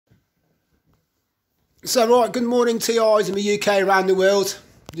So, right, good morning, TIs in the UK, around the world,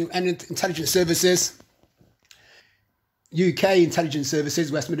 and intelligence services. UK intelligence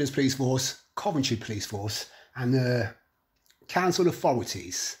services, West Midlands Police Force, Coventry Police Force, and the council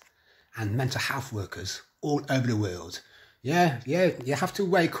authorities and mental health workers all over the world. Yeah, you have to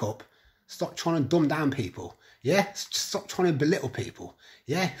wake up, stop trying to dumb down people. Yeah, stop trying to belittle people.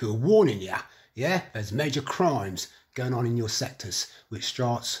 Yeah, who are warning you. Yeah, there's major crimes going on in your sectors, which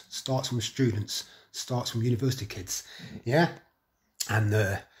starts from students, starts from university kids, yeah,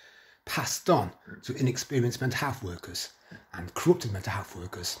 and passed on to inexperienced mental health workers and corrupted mental health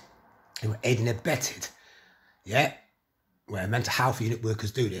workers who are aiding and abetted, yeah, where mental health unit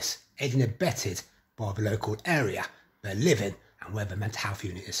workers do this, aiding and abetted by the local area they're living and where the mental health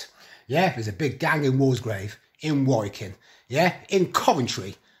unit is. Yeah, there's a big gang in Walsgrave, in Wyken, yeah, in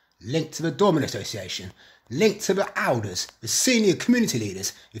Coventry, linked to the Doorman Association, linked to the elders, the senior community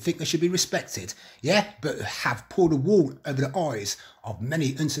leaders who think they should be respected, yeah, but have pulled a wall over the eyes of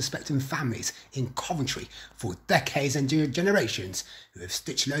many unsuspecting families in Coventry for decades and generations, who have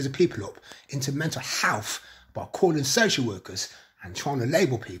stitched loads of people up into mental health by calling social workers and trying to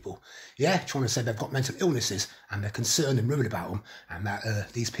label people, yeah, trying to say they've got mental illnesses and they're concerned and worried about them and that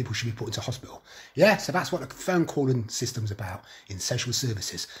these people should be put into hospital. Yeah, so that's what the phone calling system's about in social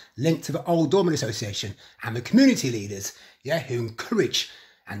services, linked to the old Doorman Association and the community leaders, yeah, who encourage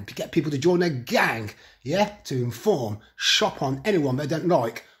and get people to join their gang, yeah, to inform, shop on anyone they don't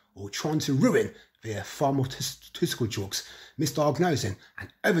like or trying to ruin via pharmaceutical drugs, misdiagnosing and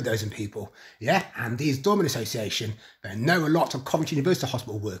overdosing people, yeah, and these Doorman Association, they know a lot of Coventry University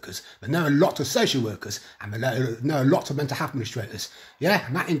Hospital workers, they know a lot of social workers, and they know a lot of mental health administrators, yeah,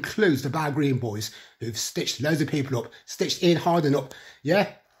 and that includes the Bar Green boys who've stitched loads of people up, stitched Ian Harden up, yeah,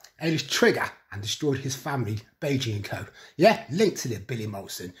 Ailish Trigger, and destroyed his family, Beijing and Co. Yeah, linked to the Billy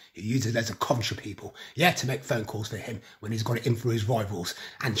Molson, who uses loads of Coventry people, yeah, to make phone calls for him when he's got it in for his rivals,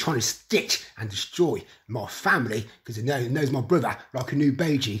 and trying to stitch and destroy my family, because he knows my brother like a new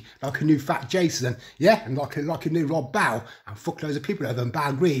Beijing, like a new Fat Jason, yeah, and like a new Rob Bow, and fuck loads of people over in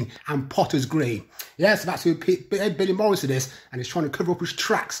Bar Green and Potter's Green. Yeah, so that's who Billy Morrison is, and he's trying to cover up his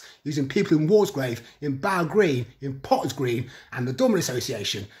tracks using people in Walsgrave, in Bar Green, in Potter's Green, and the Doorman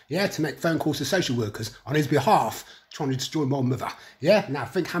Association, yeah, to make phone calls to social workers on his behalf, trying to destroy my mother. Yeah, now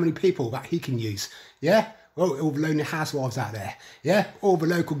think how many people that he can use. Yeah, well, all the lonely housewives out there. Yeah, all the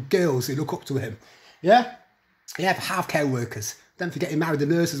local girls who look up to him. Yeah, yeah, for healthcare workers. Don't forget he married a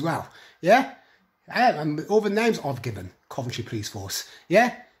nurse as well. Yeah, and all the names I've given, Coventry Police Force.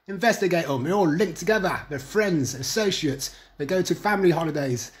 Yeah, investigate them. They're all linked together. They're friends, associates. They go to family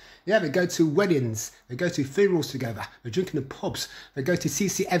holidays. Yeah, they go to weddings, they go to funerals together, they drink in the pubs, they go to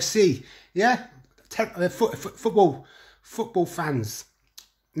CCFC, yeah, football fans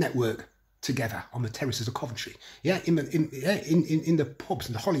network together on the terraces of Coventry, yeah, in the pubs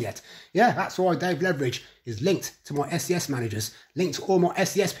and the Holyhead. Yeah, that's why Dave Leverage is linked to my SES managers, linked to all my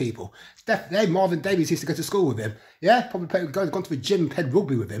SES people. Marvin Davies used to go to school with him, yeah, probably gone to the gym and played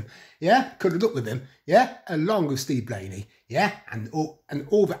rugby with him, yeah, cuddled up with him, yeah, along with Steve Blaney, yeah, and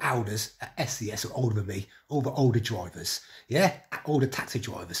all the elders at SES are older than me, all the older drivers, yeah, all the taxi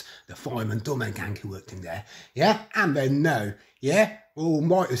drivers, the fireman, doorman gang who worked in there, yeah, and they know, yeah, all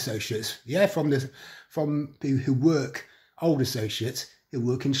my associates, yeah, from people who work, old associates who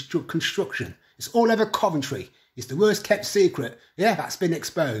work in construction. It's all over Coventry. It's the worst kept secret, yeah, that's been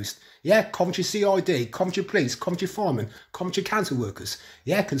exposed. Yeah, Coventry CID, Coventry Police, Coventry Firemen, Coventry Council Workers,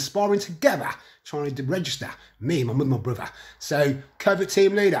 yeah, conspiring together, trying to register me, my mum, my brother. So, Covert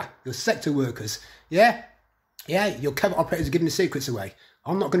team leader, your sector workers, yeah, your Covert operators are giving the secrets away.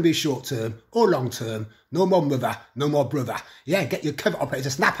 I'm not going to be short term or long term, no more mother, no more brother. Yeah, get your Covert operators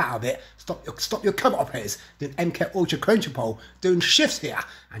to snap out of it. Stop your Covert operators doing MK Ultra Control, doing shifts here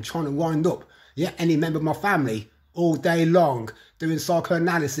and trying to wind up, yeah, any member of my family all day long, doing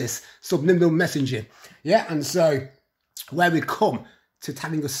psychoanalysis, subliminal messaging. Yeah, and so where we come to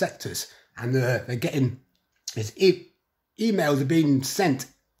telling your sectors and they're getting, his emails are being sent,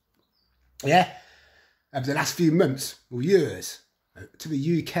 yeah, over the last few months or years, to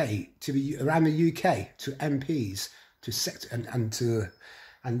the UK, around the UK, to MPs, to sector and to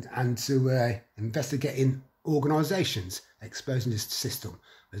investigating organisations exposing this system.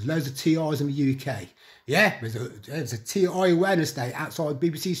 There's loads of TIs in the UK. Yeah, there's a TI awareness day outside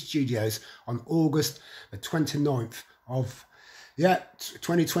BBC studios on August the 29th of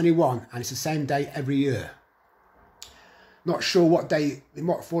 2021, and it's the same day every year. Not sure what day, it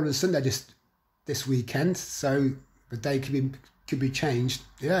might fall on Sunday this weekend, so the day could be changed,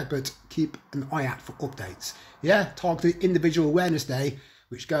 yeah, but keep an eye out for updates. Yeah, targeted Individual Awareness Day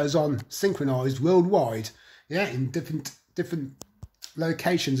which goes on synchronized worldwide, yeah, in different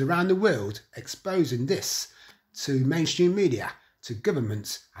locations around the world, exposing this to mainstream media, to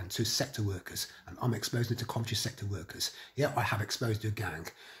governments and to sector workers. And I'm exposing it to Coventry sector workers. Yeah, I have exposed a gang.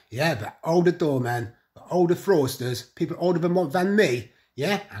 Yeah, the older doormen, the older fraudsters, people older than me,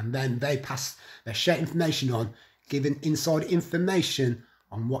 yeah, and then they share information on, giving inside information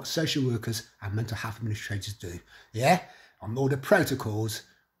on what social workers and mental health administrators do, yeah, on all the protocols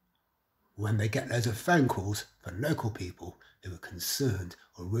when they get loads of phone calls from local people who are concerned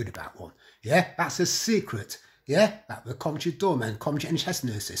or worried about one. Yeah, that's a secret, yeah, that the Coventry doormen, Coventry NHS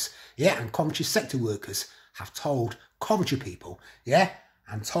nurses, yeah, and Coventry sector workers have told Coventry people, yeah,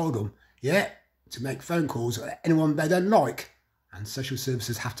 and told them, yeah, to make phone calls or anyone they don't like, and social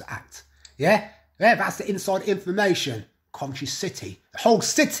services have to act. Yeah, yeah, that's the inside information Coventry City, the whole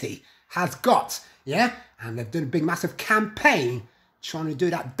city has got, yeah, and they've done a big massive campaign trying to do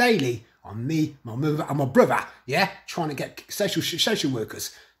that daily on me, my mother and my brother, yeah, trying to get social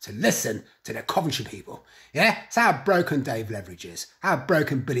workers to listen to the Coventry people, yeah. It's how broken Dave Leverage is, how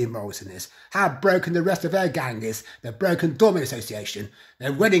broken Billy Morrison is, how broken the rest of their gang is, the broken Doorman Association,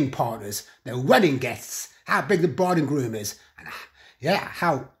 their wedding partners, their wedding guests, how big the bride and groom is, and yeah,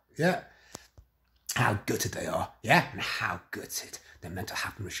 how gutted they are, yeah, and how gutted the mental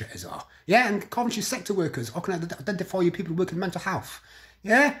health administrators are, yeah, and Coventry sector workers. I can identify you people who work in mental health,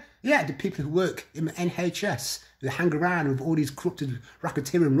 yeah, yeah, the people who work in the NHS, who hang around with all these corrupted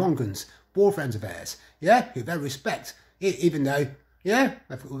racketeering wrong'uns, boyfriends of theirs, yeah, who they respect, even though, yeah,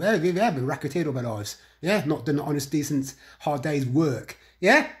 they've been racketeered all their lives, yeah, not done honest, decent, hard day's work,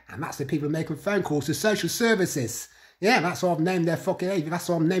 yeah, and that's the people making phone calls to social services. Yeah, that's why I've named their fucking, that's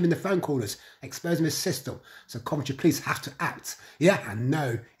why I'm naming the phone callers, exposing the system. So Coventry police have to act. Yeah, and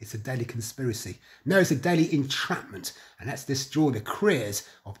no, it's a daily conspiracy. No, it's a daily entrapment. And let's destroy the careers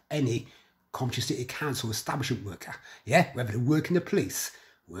of any Coventry City Council establishment worker. Yeah, whether they work in the police,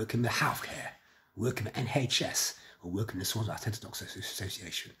 work in the healthcare, work in the NHS, or work in the Swansea Orthodox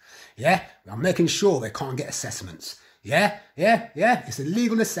Association. Yeah, I'm making sure they can't get assessments. Yeah, it's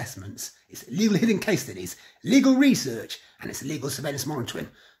illegal assessments, it's illegal hidden case studies, legal research, and it's illegal surveillance monitoring.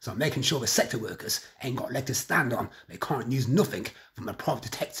 So I'm making sure the sector workers ain't got a leg to stand on. They can't use nothing from a private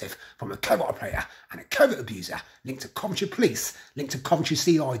detective, from a covert operator, and a covert abuser linked to Coventry police, linked to Coventry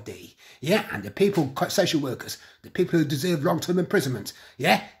CID. Yeah, and the people, social workers, the people who deserve long-term imprisonment,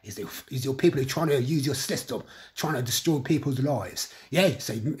 yeah, is your people who are trying to use your system, trying to destroy people's lives. Yeah,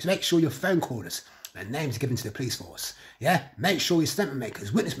 so make sure your phone callers, their names are given to the police force. Yeah, make sure your statement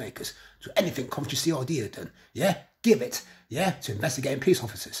makers, witness makers, to anything Coventry CID have done. Yeah, give it. Yeah, to investigating police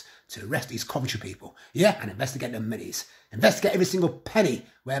officers, to arrest these Coventry people. Yeah, and investigate their monies. Investigate every single penny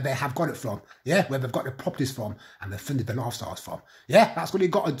where they have got it from. Yeah, where they've got their properties from and they've funded their lifestyles from. Yeah, that's what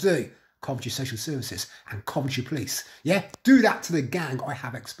you've got to do. Coventry Social Services and Coventry Police. Yeah, do that to the gang I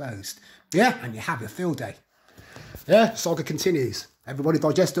have exposed. Yeah, and you have a field day. Yeah, saga continues. Everybody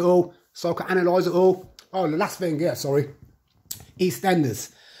digest it all. Saga analyse it all. Oh, the last thing, yeah, sorry.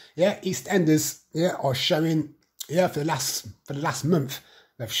 EastEnders. Yeah, EastEnders, yeah, are showing, yeah, for the last month,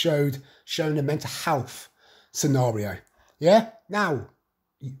 they've shown the mental health scenario. Yeah, now,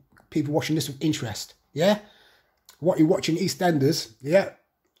 people watching this with interest. Yeah, what you're watching EastEnders, yeah,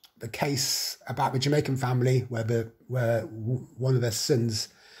 the case about the Jamaican family where one of their sons,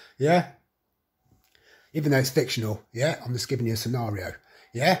 yeah, even though it's fictional, yeah, I'm just giving you a scenario.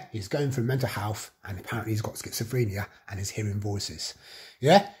 Yeah, he's going through mental health and apparently he's got schizophrenia and is hearing voices.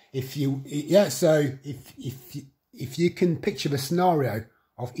 Yeah, if you can picture the scenario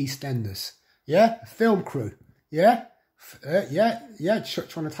of EastEnders, yeah, a film crew, yeah,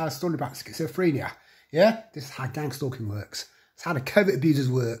 trying to tell a story about schizophrenia. Yeah, this is how gang stalking works. It's how the covert abusers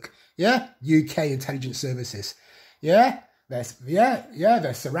work. Yeah, UK intelligence services. Yeah, they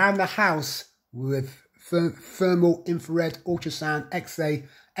surround the house with thermal, infrared, ultrasound,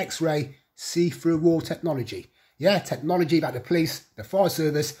 X-ray, see-through wall technology. Yeah, technology that the police, the fire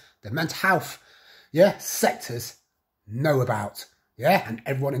service, the mental health, yeah, sectors know about. Yeah, and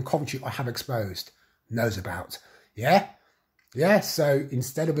everyone in Coventry I have exposed knows about. Yeah, so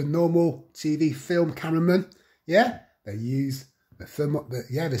instead of a normal TV film cameraman, yeah, they use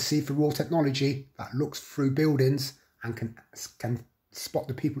the see-through wall technology that looks through buildings and can spot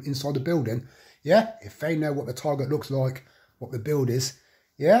the people inside the building. Yeah, if they know what the target looks like, what the build is,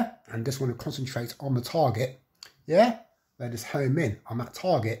 yeah, and just want to concentrate on the target, yeah, they just home in on that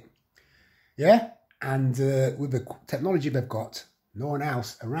target, yeah, and with the technology they've got, no one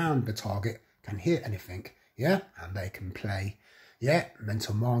else around the target can hear anything, yeah, and they can play, yeah,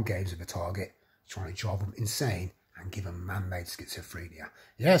 mental mind games with the target, trying to drive them insane and give them man-made schizophrenia.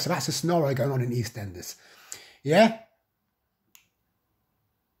 Yeah, so that's a scenario going on in EastEnders. Yeah.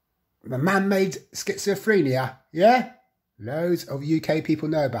 The man-made schizophrenia, yeah? Loads of UK people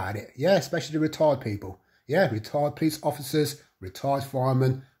know about it. Yeah, especially the retired people. Yeah, retired police officers, retired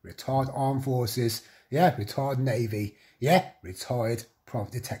firemen, retired armed forces, yeah, retired Navy, yeah, retired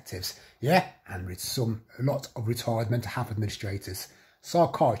private detectives, yeah, and with a lot of retired mental health administrators,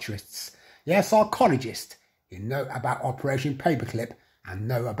 psychiatrists, yeah, psychologists who know about Operation Paperclip and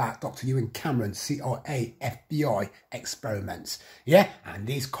know about Dr. Ewan Cameron's CIA, FBI experiments, yeah, and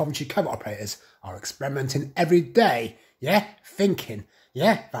these Coventry Covert operators are experimenting every day, yeah, thinking,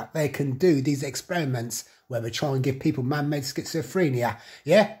 yeah, that they can do these experiments where they try and give people man-made schizophrenia,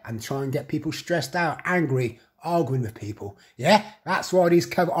 yeah, and try and get people stressed out, angry, arguing with people, yeah, that's why these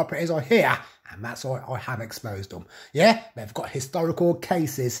covert operators are here, and that's why I have exposed them, yeah, they've got historical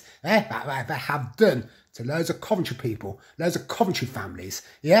cases, yeah, that they have done to loads of Coventry people, loads of Coventry families,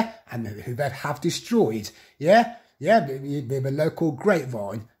 yeah, and who they have destroyed, yeah, with the local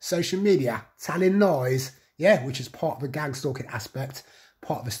grapevine, social media, telling lies, yeah, which is part of the gang stalking aspect,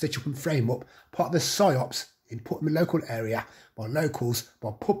 part of the stitch up and frame up, part of the psyops in put in the local area by locals,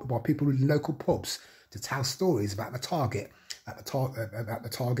 by people in local pubs to tell stories about the target, about the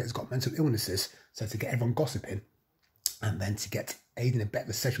target has got mental illnesses, so to get everyone gossiping, and then to get aid and abet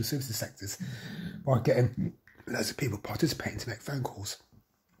the social services sectors by getting loads of people participating to make phone calls,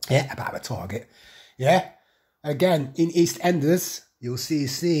 yeah, about the target, yeah. Again, in EastEnders, you'll see a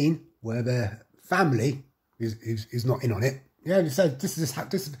scene where the family is not in on it. Yeah, so it's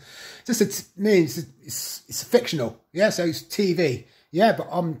fictional. Yeah, so it's TV. Yeah, but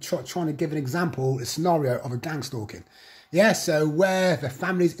I'm trying to give an example, a scenario of a gang stalking. Yeah, so where the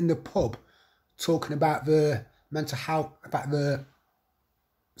family's in the pub talking about the mental health, about the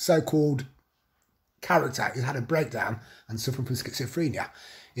so-called character who's had a breakdown and suffering from schizophrenia.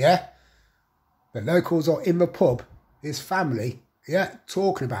 Yeah, the locals are in the pub, his family, yeah,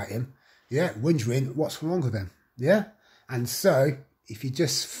 talking about him, yeah, wondering what's wrong with him. Yeah. And so, if you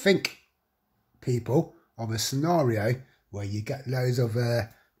just think, people, of a scenario where you get loads of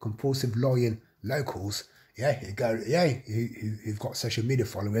compulsive lying locals, yeah, who've got social media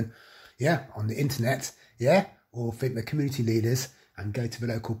following, yeah, on the internet, yeah, or think they're community leaders and go to the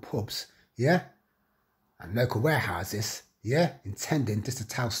local pubs, yeah, and local warehouses, yeah, intending just to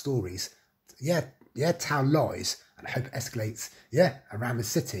tell stories, yeah, tell lies and hope it escalates, yeah, around the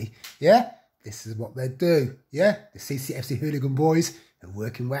city, yeah. This is what they do, yeah? The CCFC hooligan boys who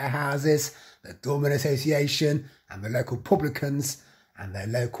work in warehouses, the Doorman Association and the local publicans and their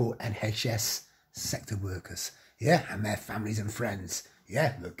local NHS sector workers, yeah? And their families and friends,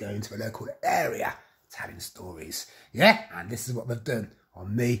 yeah? They're going to the local area telling stories, yeah? And this is what they've done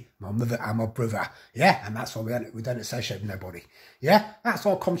on me, my mother and my brother, yeah? And that's why we don't associate with nobody, yeah? That's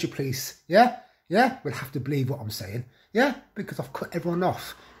why Coventry Police, yeah? Yeah, we'll have to believe what I'm saying, yeah? Because I've cut everyone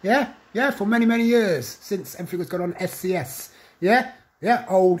off. Yeah, for many, many years, since everything was going on SCS, yeah,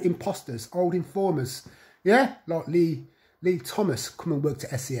 old imposters, old informers, yeah, like Lee Thomas come and work to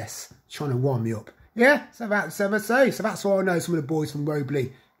SCS, trying to wind me up, yeah, so that's why I know some of the boys from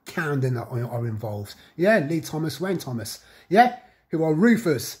Robley, Camden are involved, yeah, Lee Thomas, Wayne Thomas, yeah, who are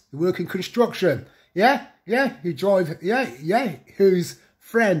roofers, who work in construction, yeah, who drive, yeah, whose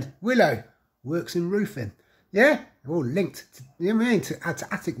friend, Willow, works in roofing, yeah, they're all linked to, you know what I mean, to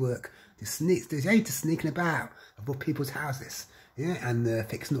attic work, to sneaking about above people's houses, yeah, and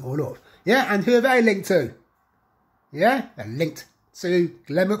fixing it all up, yeah, and who are they linked to? Yeah, they're linked to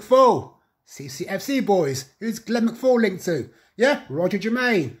Glenn McFall, CCFC boys. Who's Glenn McFall linked to? Yeah, Roger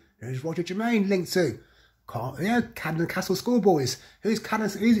Germain. Who's Roger Germain linked to? Yeah, Cadden Castle schoolboys. Who's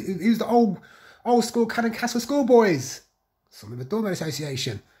the old school Cadden Castle schoolboys? Some of the Doorman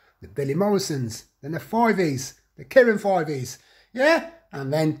Association. The Billy Morrisons, then the Fiveys, the Kieran Fiveys, yeah,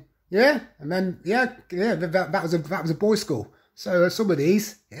 and then that was a boys' school. So some of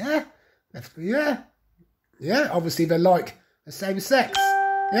these, yeah, obviously they like the same sex,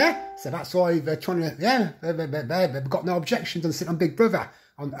 yeah. So that's why they're trying to, yeah, they've got no objections on sitting on Big Brother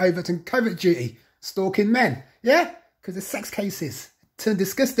on overt and covert duty, stalking men, yeah, because the sex cases turn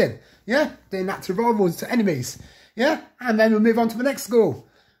disgusting, yeah, doing that to rivals, to enemies, yeah, and then we'll move on to the next school.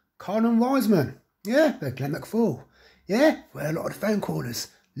 Carnan Wiseman, yeah, the Glenn McFall, yeah, where a lot of the phone callers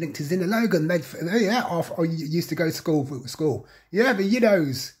linked to Zina Logan, I used to go to school, yeah, the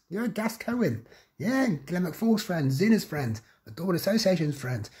Yidos, yeah, Gas Cohen, yeah, Glenn McFall's friend, Zina's friend, the Dawn Association's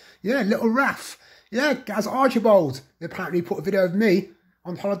friend, yeah, Little Raff, yeah, Gaz Archibald, apparently put a video of me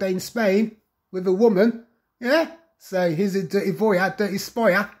on holiday in Spain with a woman, yeah, so he's a dirty voyeur, dirty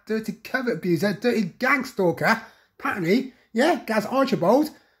spyer, dirty covert abuser, dirty gang stalker, apparently, yeah, Gaz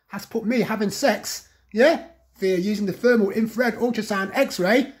Archibald has put me having sex, yeah, via using the thermal infrared ultrasound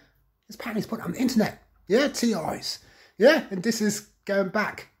X-ray. Apparently, he's put it on the internet, yeah, TIs, yeah, and this is going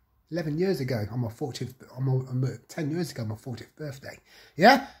back 11 years ago on my 40th, 10 years ago on my 40th birthday,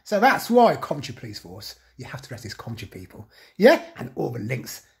 yeah. So that's why Coventry Police Force, you have to arrest these Coventry people, yeah, and all the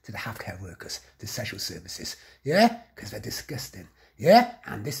links to the healthcare workers, to social services, yeah, because they're disgusting, yeah,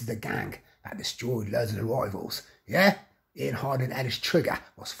 and this is the gang that destroyed loads of the rivals, yeah. Ian Harding and his trigger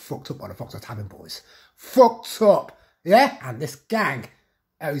was fucked up by the Vauxhall Tavern boys, fucked up, yeah, and this gang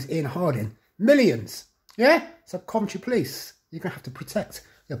owes Ian Harding millions, yeah. So Coventry Police, you're gonna have to protect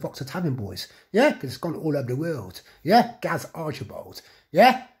the Vauxhall Tavern boys, yeah, because it's gone all over the world, yeah. Gaz Archibald,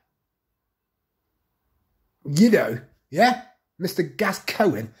 yeah, you know, yeah, Mr. Gaz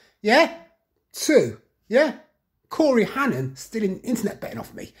Cohen, yeah, too, yeah, Corey Hannon stealing internet betting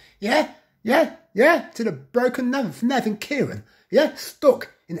off me, yeah, yeah, yeah, to the broken Nev and Kieran, yeah,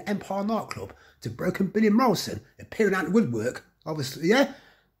 stuck in the Empire nightclub, to broken Billy Morrison appearing out of the woodwork, obviously, yeah,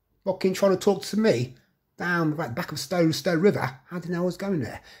 fucking trying to talk to me down the back of Stowe River. How did he know I was going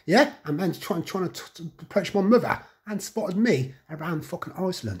there? Yeah, and then trying to approach my mother and spotted me around fucking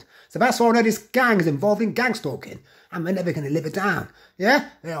Iceland. So that's why I know this gang is involved in gang stalking, and we're never going to live it down. Yeah,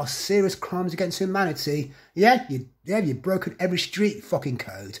 there are serious crimes against humanity. Yeah, you've broken every street fucking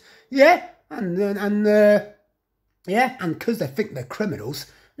code. Yeah, and yeah, and because they think they're criminals.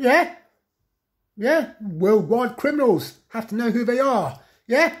 Yeah, yeah, worldwide criminals have to know who they are.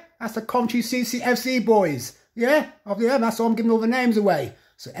 Yeah. That's the Coventry CCFC boys, yeah? That's why I'm giving all the names away,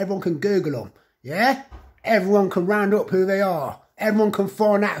 so everyone can Google them, yeah? Everyone can round up who they are. Everyone can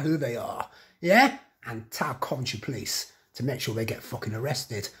find out who they are, yeah? And tell Coventry Police to make sure they get fucking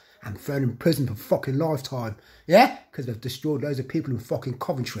arrested and thrown in prison for fucking lifetime, yeah? Because they've destroyed loads of people in fucking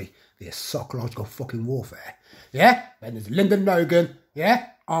Coventry via psychological fucking warfare, yeah? Then there's Lyndon Logan, yeah?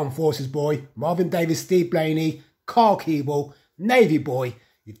 Armed Forces boy, Marvin Davis, Steve Blaney, Carl Keeble, Navy boy,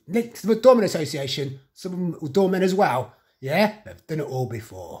 linked to the Doormen Association, some of them were doormen as well, yeah? They've done it all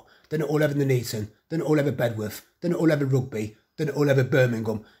before. Done it all over the Nuneaton, done it all over Bedworth, done it all over Rugby, done it all over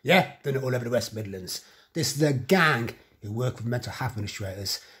Birmingham, yeah? Done it all over the West Midlands. This is a gang who work with mental health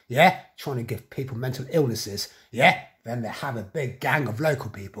administrators, yeah? Trying to give people mental illnesses, yeah? Then they have a big gang of local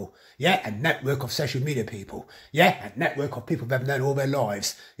people, yeah? A network of social media people, yeah? A network of people they've known all their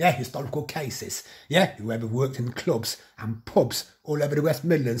lives, yeah? Historical cases, yeah? Whoever worked in clubs and pubs all over the West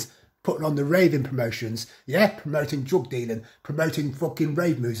Midlands, putting on the raving promotions, yeah? Promoting drug dealing, promoting fucking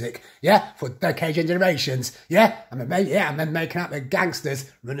rave music, yeah? For decades and generations, yeah? And then making out the gangsters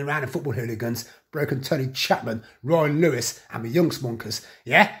running around in football hooligans, broken Tony Chapman, Ryan Lewis, and the young smonkers,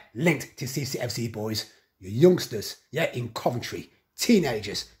 yeah? Linked to CCFC boys. Your youngsters, yeah, in Coventry,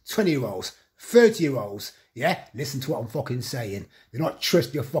 teenagers, 20-year-olds, 30-year-olds, yeah, listen to what I'm fucking saying. Do not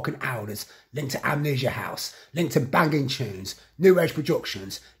trust your fucking elders. Linked to Amnesia House, linked to Banging Tunes, New Age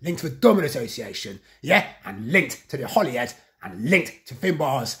Productions, linked to the Doormen Association, yeah, and linked to the Holyhead, and linked to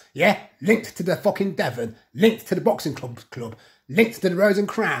Finbars, yeah, linked to the fucking Devon, linked to the Boxing Club, linked to the Rose and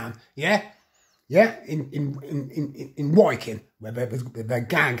Crown, yeah. Yeah, in Wyking, where their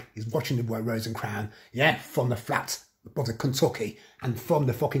gang is watching the Rose and Crown, yeah, from the flats above the Kentucky, and from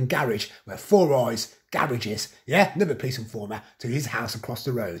the fucking garage, where Four Eyes garage is, yeah, another police informer, to his house across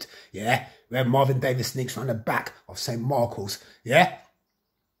the road, yeah, where Marvin Davis sneaks around the back of St. Michael's, yeah,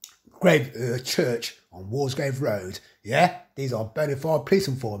 church on Walsgrave Road, yeah, these are bona fide police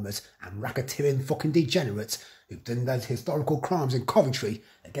informers and racketeering fucking degenerates who've done those historical crimes in Coventry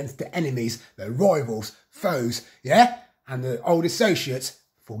against the enemies, their rivals, foes, yeah, and the old associates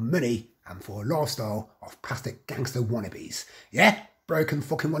for money and for a lifestyle of plastic gangster wannabes, yeah, broken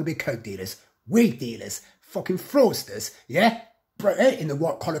fucking wannabe coke dealers, weed dealers, fucking fraudsters, yeah, in the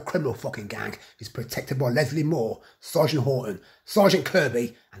white-collar criminal fucking gang who's protected by Leslie Moore, Sergeant Horton, Sergeant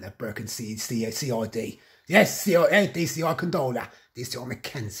Kirby, and their broken CID. Yes, DCI Condola, DCI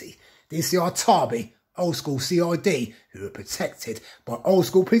Mackenzie, DCI Tarby, old school CID, who are protected by old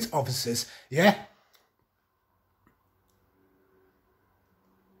school police officers, yeah?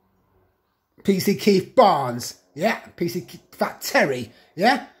 PC Keith Barnes, yeah? PC Fat Terry,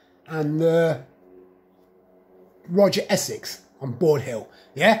 yeah? And Roger Essex on Board Hill,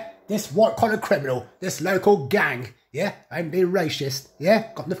 yeah? This white-collar criminal, this local gang, yeah? I ain't being racist,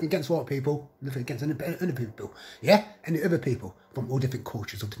 yeah? Got nothing against white people, nothing against any other people, yeah? Any other people from all different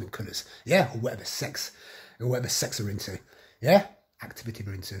cultures, all different colours, yeah? Or whatever sex they're into, yeah? Activity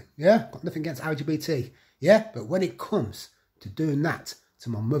they're into, yeah? Got nothing against LGBT, yeah? But when it comes to doing that to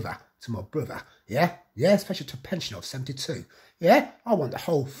my mother, to my brother, yeah? Yeah, especially to a pensioner of 72. Yeah, I want the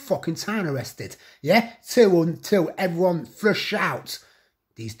whole fucking town arrested, yeah? Until everyone flush out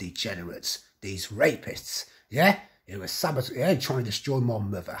these degenerates, these rapists, yeah? Who were trying to destroy my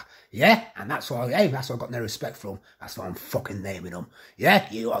mother, yeah? And that's why, that's why I got no respect for them. That's why I'm fucking naming them, yeah?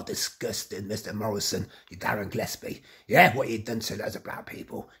 You are disgusting, Mr. Morrison, you Darren Gillespie, yeah? What you done to loads of black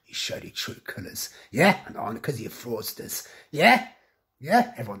people, you showed your true colours, yeah? And because you're fraudsters, yeah?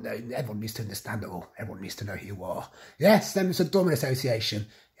 Yeah, everyone needs to understand it all. Everyone needs to know who you are. Yeah, same as the Dormant Association,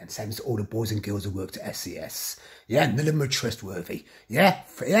 and same as all the boys and girls who worked at SCS. Yeah, none of them are trustworthy. Yeah,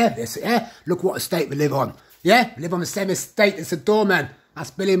 look what estate we live on. Yeah, we live on the same estate as the doorman. That's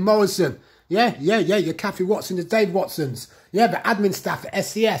Billy Morrison. Yeah, your Kathy Watson, the Dave Watsons. Yeah, the admin staff at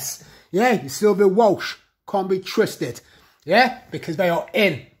SCS. Yeah, your Sylvia Walsh can't be trusted. Yeah, because they are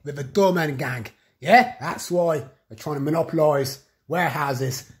in with the doorman gang. Yeah, that's why they're trying to monopolise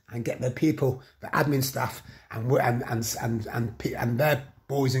warehouses and get the people, the admin staff, and their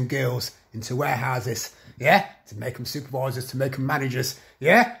boys and girls into warehouses, yeah, to make them supervisors, to make them managers,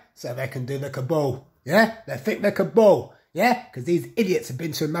 yeah, so they can do the cabal, yeah, they think they're cabal, yeah, because these idiots have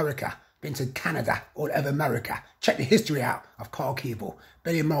been to America, been to Canada, all over America. Check the history out of Carl Keeble,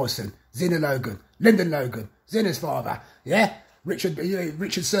 Billy Morrison, Zina Logan, Lyndon Logan, Zina's father, yeah,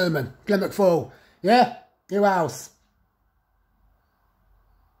 Richard Sermon, Glenn McFall, yeah, who else?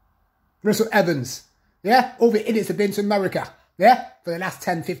 Russell Evans, yeah? All the idiots have been to America, yeah? For the last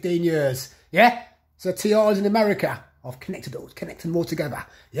 10, 15 years, yeah? So TRs in America, I've connected them all together,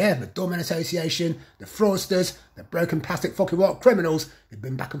 yeah? The Dormant Association, the fraudsters, the broken plastic fucking rock criminals who've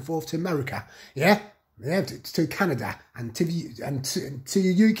been back and forth to America, yeah? Yeah, to Canada and to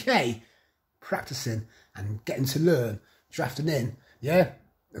the UK, practicing and getting to learn, drafting in, yeah?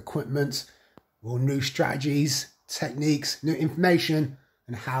 Equipment, all new strategies, techniques, new information,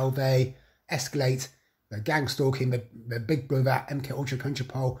 and how they escalate the gang stalking, the Big Brother, MK Ultra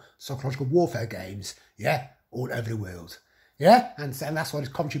Control, psychological warfare games, yeah, all over the world, yeah, and that's what the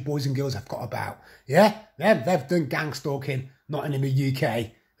Coventry boys and girls have got about, yeah, they've done gang stalking, not only in the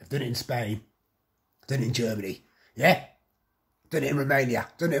UK, they've done it in Spain, done it in Germany, yeah, done it in Romania,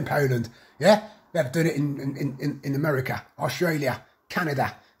 done it in Poland, yeah, they've done it in America, Australia,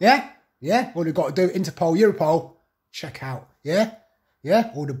 Canada, yeah, all they've got to do, Interpol, Europol, check out, yeah,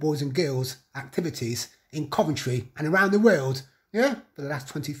 all the boys and girls activities in Coventry and around the world, yeah, for the last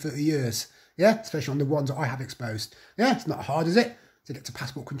 20, 30 years, yeah, especially on the ones that I have exposed. Yeah, it's not hard, is it, to get to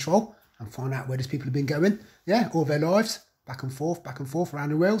passport control and find out where these people have been going, yeah, all their lives, back and forth around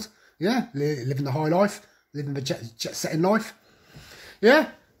the world, yeah, living the high life, living the jet-setting life,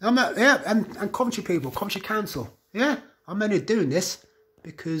 yeah, and Coventry people, Coventry Council, yeah, I'm only doing this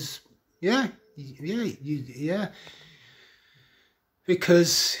because,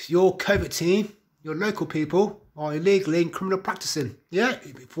 because your Covert team, your local people, are illegally in criminal practicing, yeah,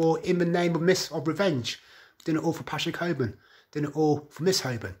 in the name of revenge. Doing it all for Patrick Hoban, doing it all for Miss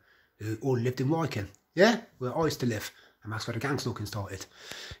Hoban, who all lived in Wycombe, yeah, where I used to live, and that's where the gang stalking started,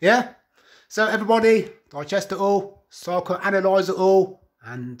 yeah. So everybody, digest it all, psychoanalyse it all,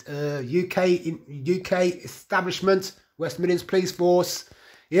 and UK establishment, West Midlands Police Force,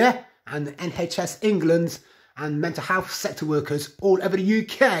 yeah, and the NHS England, and mental health sector workers all over the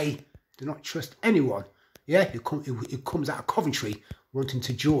UK do not trust anyone, yeah, who comes out of Coventry wanting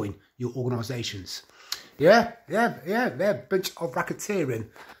to join your organisations. Yeah, they're a bunch of racketeering,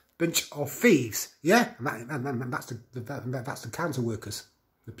 bunch of thieves, yeah, and that's the council workers,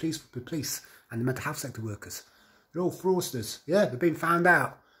 the police and the mental health sector workers. They're all fraudsters, yeah, they've been found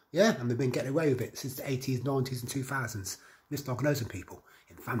out, yeah, and they've been getting away with it since the 80s, 90s and 2000s, misdiagnosing people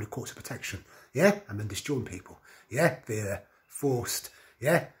in family courts of protection, yeah, and then destroying people, yeah, via forced,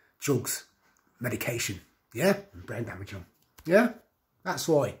 yeah, drugs, medication, yeah, and brain damage them, yeah, that's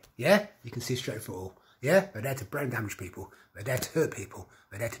why, yeah, you can see straight for all, yeah, they're there to brain damage people, they're there to hurt people,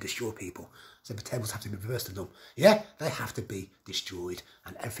 they're there to destroy people, so the tables have to be reversed to them, yeah, they have to be destroyed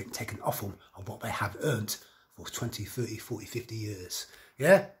and everything taken off them of what they have earned for 20, 30, 40, 50 years,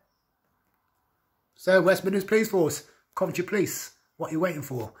 yeah. So West Midlands Police Force, Coventry Police, what are you waiting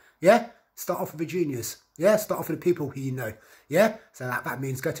for, yeah? Start off with the juniors, yeah? Start off with the people who you know, yeah? So that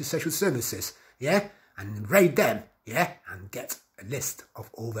means go to social services, yeah? And raid them, yeah? And get a list of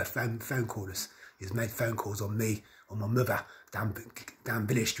all their phone callers who's made phone calls on me, on my mother, down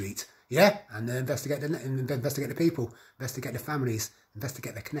Village Street, yeah, and investigate the people, investigate the families,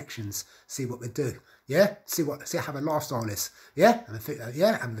 investigate their connections, see what they do, yeah, see how their lifestyle is, yeah, and think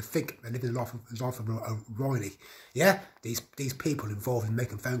they're living a life of Riley, yeah. These people involved in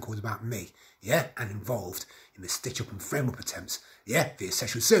making phone calls about me, yeah, and involved in the stitch up and frame up attempts, yeah, via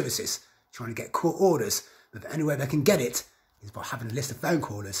sexual services, trying to get court orders, but the only way they can get it is by having a list of phone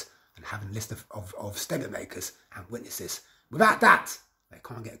callers and having a list of statement makers and witnesses. Without that, they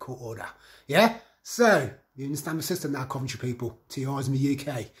can't get a court order. Yeah? So, you understand the system now, Coventry people, TRs in the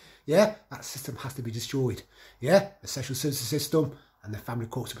UK. Yeah? That system has to be destroyed. Yeah? The sexual services system and the family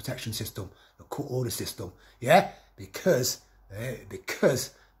courts protection system, the court order system. Yeah? Because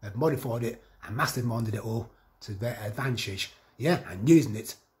they've modified it and masterminded it all to their advantage. Yeah? And using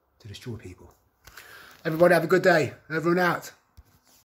it to destroy people. Everybody have a good day. Everyone out.